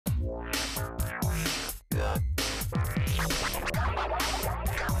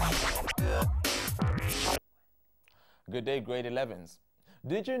Good day, grade 11s.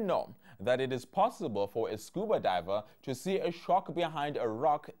 Did you know that it is possible for a scuba diver to see a shark behind a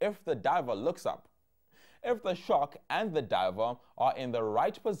rock if the diver looks up? If the shark and the diver are in the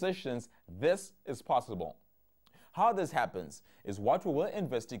right positions, this is possible. How this happens is what we will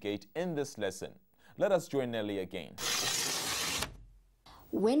investigate in this lesson. Let us join Nelly again.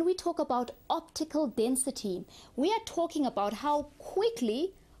 When we talk about optical density, we are talking about how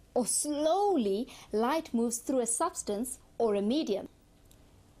quickly or slowly light moves through a substance or a medium.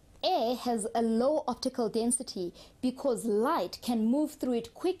 Air has a low optical density because light can move through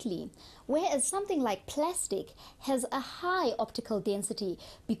it quickly, whereas something like plastic has a high optical density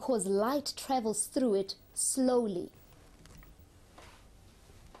because light travels through it slowly.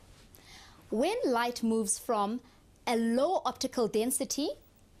 When light moves from a low optical density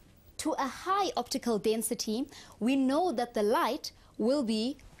to a high optical density, we know that the light will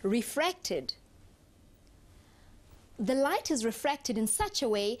be refracted. The light is refracted in such a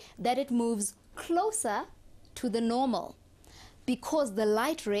way that it moves closer to the normal because the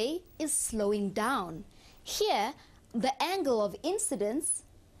light ray is slowing down. Here, the angle of incidence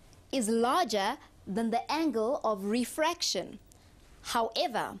is larger than the angle of refraction.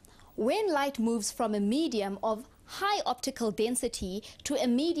 However, when light moves from a medium of high optical density to a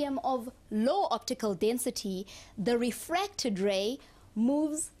medium of low optical density, the refracted ray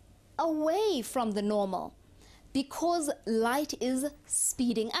moves away from the normal because light is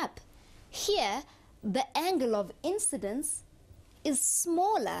speeding up. Here, the angle of incidence is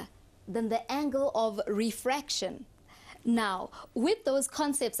smaller than the angle of refraction. Now, with those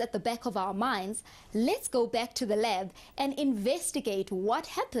concepts at the back of our minds, let's go back to the lab and investigate what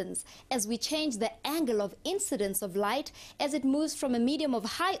happens as we change the angle of incidence of light as it moves from a medium of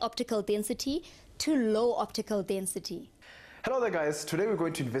high optical density to low optical density. Hello there guys, today we're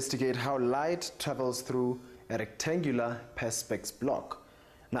going to investigate how light travels through a rectangular perspex block.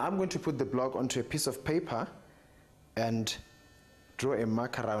 Now I'm going to put the block onto a piece of paper and draw a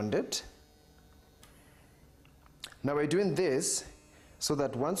mark around it. Now we're doing this so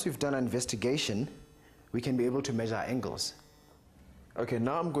that once we've done an investigation, we can be able to measure our angles. Okay,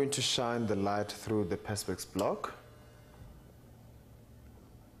 now I'm going to shine the light through the perspex block.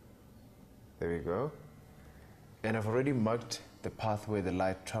 There we go. And I've already marked the path where the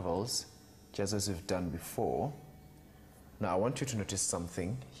light travels, just as we've done before. Now I want you to notice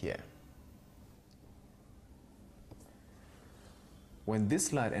something here. When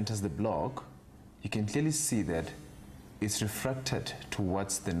this light enters the block, you can clearly see that it's refracted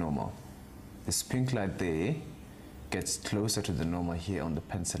towards the normal. This pink light there gets closer to the normal here on the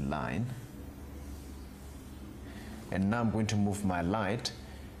pencil line. And now I'm going to move my light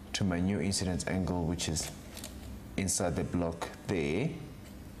to my new incidence angle, which is inside the block there.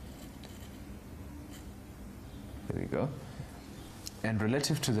 There we go. And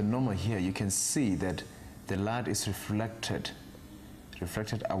relative to the normal here, you can see that the light is reflected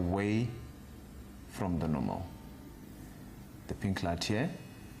away from the normal. The pink light here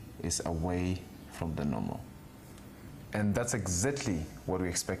is away from the normal. And that's exactly what we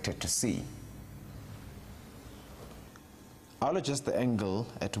expected to see. I'll adjust the angle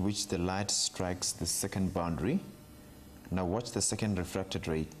at which the light strikes the second boundary. Now watch the second refracted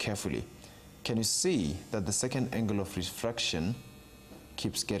ray carefully. Can you see that the second angle of refraction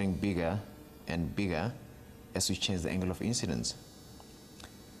keeps getting bigger and bigger as we change the angle of incidence?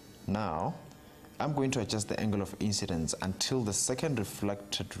 Now, I'm going to adjust the angle of incidence until the second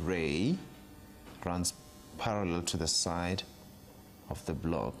reflected ray runs parallel to the side of the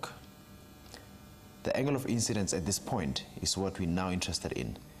block. The angle of incidence at this point is what we're now interested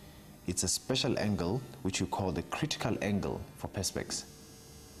in. It's a special angle which we call the critical angle for perspex.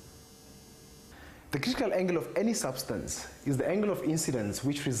 The critical angle of any substance is the angle of incidence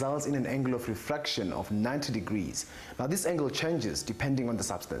which results in an angle of refraction of 90 degrees. Now this angle changes depending on the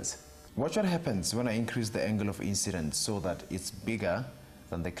substance. Watch what happens when I increase the angle of incidence so that it's bigger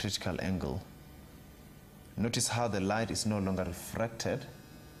than the critical angle. Notice how the light is no longer refracted,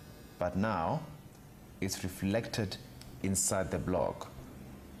 but now it's reflected inside the block.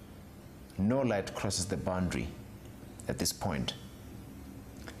 No light crosses the boundary at this point.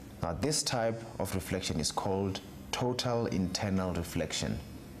 Now this type of reflection is called total internal reflection.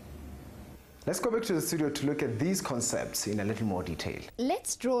 Let's go back to the studio to look at these concepts in a little more detail.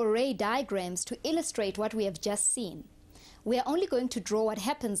 Let's draw ray diagrams to illustrate what we have just seen. We are only going to draw what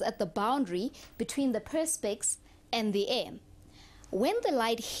happens at the boundary between the perspex and the air. When the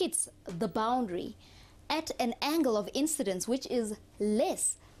light hits the boundary at an angle of incidence which is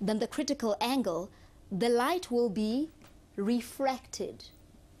less than the critical angle, the light will be refracted.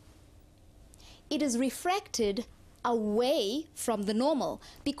 It is refracted away from the normal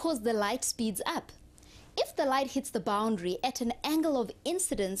because the light speeds up. If the light hits the boundary at an angle of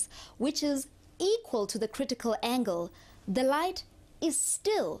incidence which is equal to the critical angle, the light is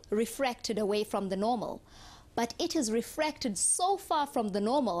still refracted away from the normal, but it is refracted so far from the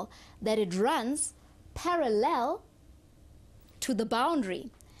normal that it runs parallel to the boundary.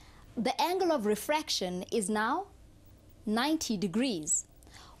 The angle of refraction is now 90 degrees.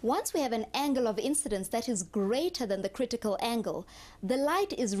 Once we have an angle of incidence that is greater than the critical angle, the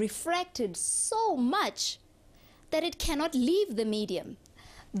light is refracted so much that it cannot leave the medium.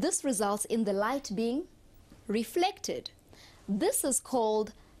 This results in the light being reflected. This is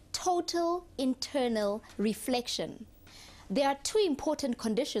called total internal reflection. There are two important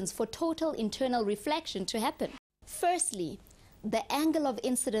conditions for total internal reflection to happen. Firstly, the angle of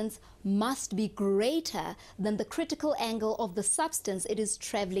incidence must be greater than the critical angle of the substance it is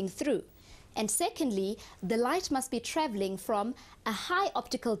traveling through. And secondly, the light must be traveling from a high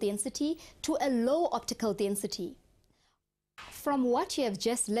optical density to a low optical density. From what you have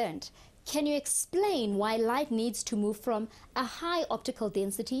just learned, can you explain why light needs to move from a high optical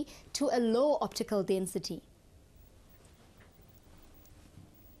density to a low optical density?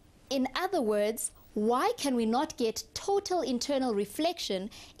 In other words, why can we not get total internal reflection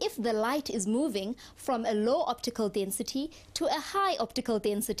if the light is moving from a low optical density to a high optical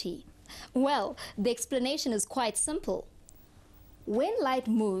density? Well, the explanation is quite simple. When light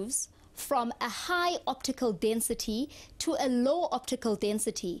moves from a high optical density to a low optical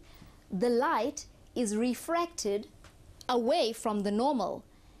density, the light is refracted away from the normal.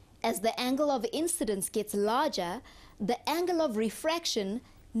 As the angle of incidence gets larger, the angle of refraction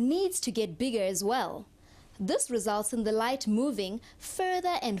needs to get bigger as well. This results in the light moving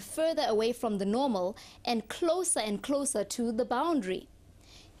further and further away from the normal and closer to the boundary.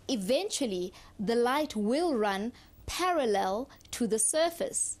 Eventually, the light will run parallel to the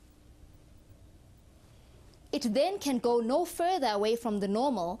surface. It then can go no further away from the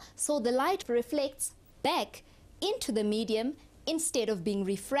normal, so the light reflects back into the medium instead of being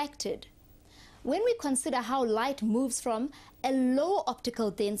refracted. When we consider how light moves from a low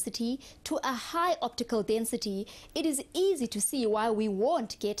optical density to a high optical density, it is easy to see why we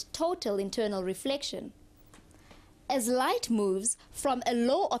won't get total internal reflection. As light moves from a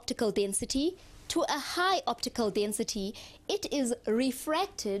low optical density to a high optical density, it is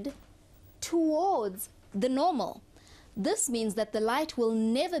refracted towards the normal. This means that the light will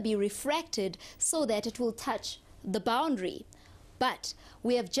never be refracted so that it will touch the boundary. But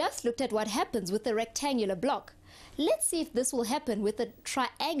we have just looked at what happens with a rectangular block. Let's see if this will happen with a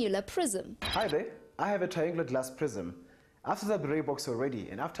triangular prism. Hi there, I have a triangular glass prism. I've set up the ray box already,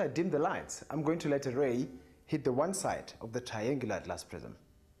 and after I dim the lights, I'm going to let a ray hit the one side of the triangular glass prism.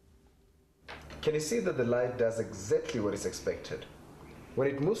 Can you see that the light does exactly what is expected? When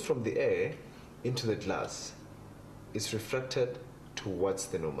it moves from the air into the glass, it's refracted towards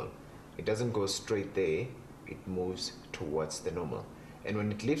the normal. It doesn't go straight there, it moves towards the normal. And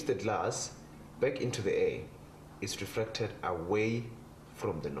when it leaves the glass back into the air, it's refracted away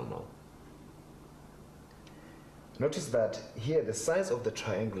from the normal. Notice that here the sides of the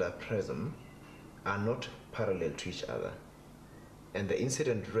triangular prism are not parallel to each other, and the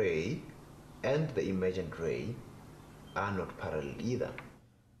incident ray and the emergent ray are not parallel either.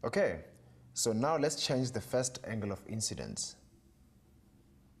 Okay, so now let's change the first angle of incidence.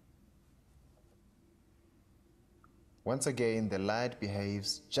 Once again, the light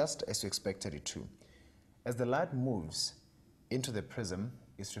behaves just as you expected it to. As the light moves into the prism,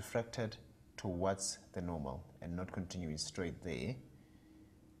 it's refracted towards the normal and not continuing straight there.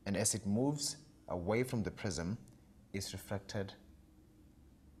 And as it moves away from the prism, it's refracted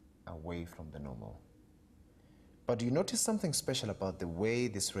away from the normal. But do you notice something special about the way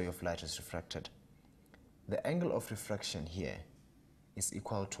this ray of light is refracted? The angle of refraction here is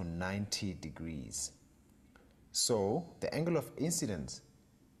equal to 90 degrees. So the angle of incidence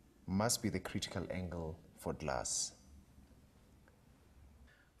must be the critical angle for glass.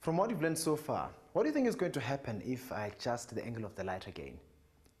 From what you've learned so far, what do you think is going to happen if I adjust the angle of the light again,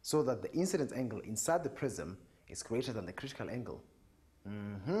 so that the incidence angle inside the prism is greater than the critical angle?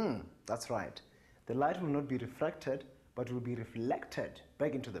 That's right. The light will not be refracted, but will be reflected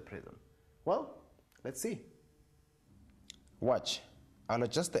back into the prism. Well, let's see. Watch. I'll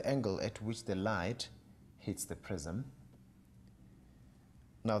adjust the angle at which the light hits the prism.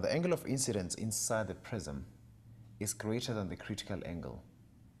 Now the angle of incidence inside the prism is greater than the critical angle.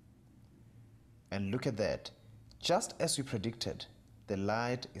 And look at that. Just as we predicted, the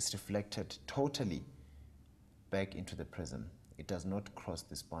light is reflected totally back into the prism. It does not cross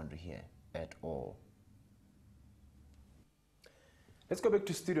this boundary here at all. Let's go back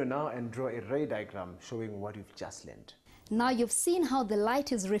to studio now and draw a ray diagram showing what you've just learned. Now you've seen how the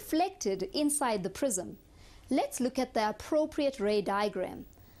light is reflected inside the prism. Let's look at the appropriate ray diagram.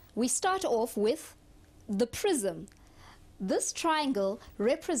 We start off with the prism. This triangle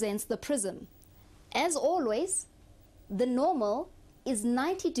represents the prism. As always, the normal is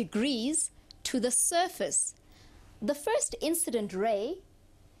 90 degrees to the surface. The first incident ray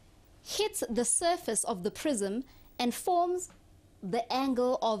hits the surface of the prism and forms the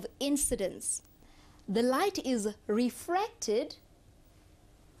angle of incidence. The light is refracted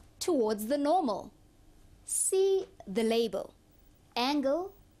towards the normal. See the label,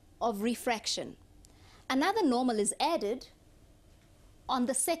 angle of refraction. Another normal is added on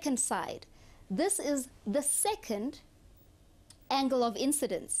the second side. This is the second angle of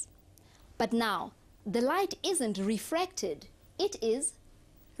incidence. But now, the light isn't refracted, it is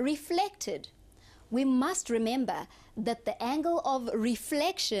reflected. We must remember that the angle of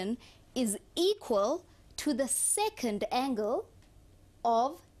reflection is equal to the second angle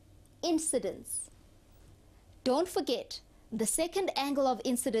of incidence. Don't forget, the second angle of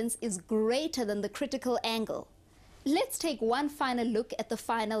incidence is greater than the critical angle. Let's take one final look at the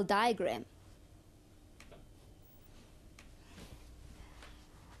final diagram.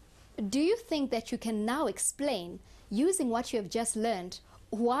 Do you think that you can now explain, using what you have just learned,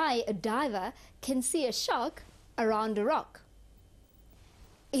 why a diver can see a shark around a rock?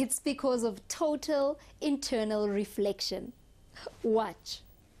 It's because of total internal reflection. Watch.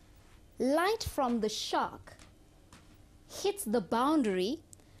 Light from the shark hits the boundary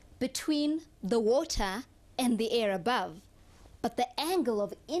between the water and the air above, but the angle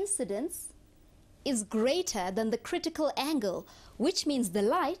of incidence is greater than the critical angle, which means the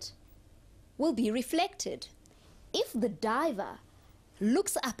light will be reflected. If the diver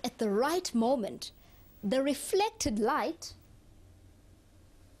looks up at the right moment, the reflected light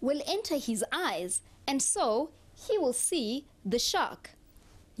will enter his eyes, and so he will see the shark.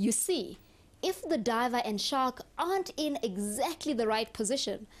 You see, if the diver and shark aren't in exactly the right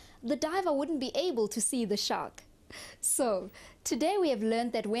position, the diver wouldn't be able to see the shark. So, today we have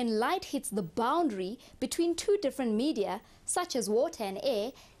learned that when light hits the boundary between two different media, such as water and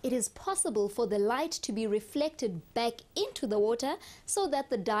air, it is possible for the light to be reflected back into the water so that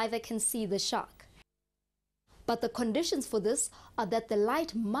the diver can see the shark. But the conditions for this are that the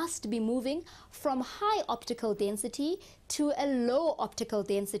light must be moving from high optical density to a low optical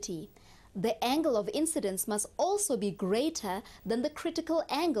density. The angle of incidence must also be greater than the critical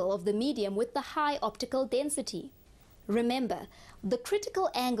angle of the medium with the high optical density. Remember, the critical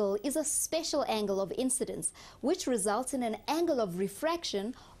angle is a special angle of incidence, which results in an angle of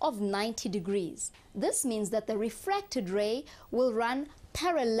refraction of 90 degrees. This means that the refracted ray will run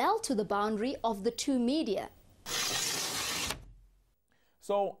parallel to the boundary of the two media.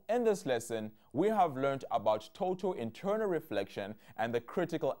 So, in this lesson, we have learned about total internal reflection and the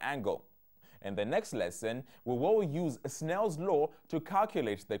critical angle. In the next lesson, we will use Snell's law to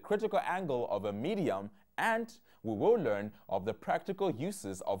calculate the critical angle of a medium, and we will learn of the practical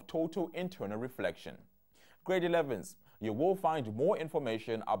uses of total internal reflection. Grade 11s, you will find more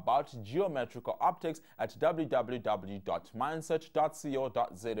information about geometrical optics at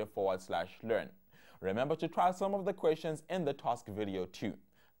www.mindset.co.za/learn. Remember to try some of the questions in the task video too.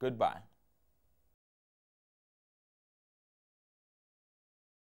 Goodbye.